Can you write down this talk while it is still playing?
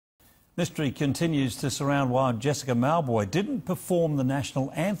Mystery continues to surround why Jessica Mauboy didn't perform the national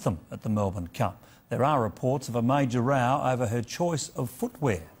anthem at the Melbourne Cup. There are reports of a major row over her choice of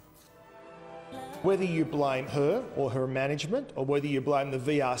footwear. Whether you blame her or her management, or whether you blame the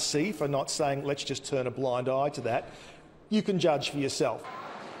VRC for not saying let's just turn a blind eye to that, you can judge for yourself.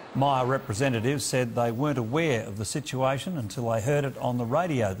 Myer representatives said they weren't aware of the situation until they heard it on the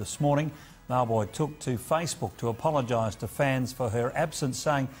radio this morning. Mauboy took to Facebook to apologise to fans for her absence,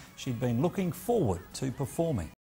 saying she'd been looking forward to performing.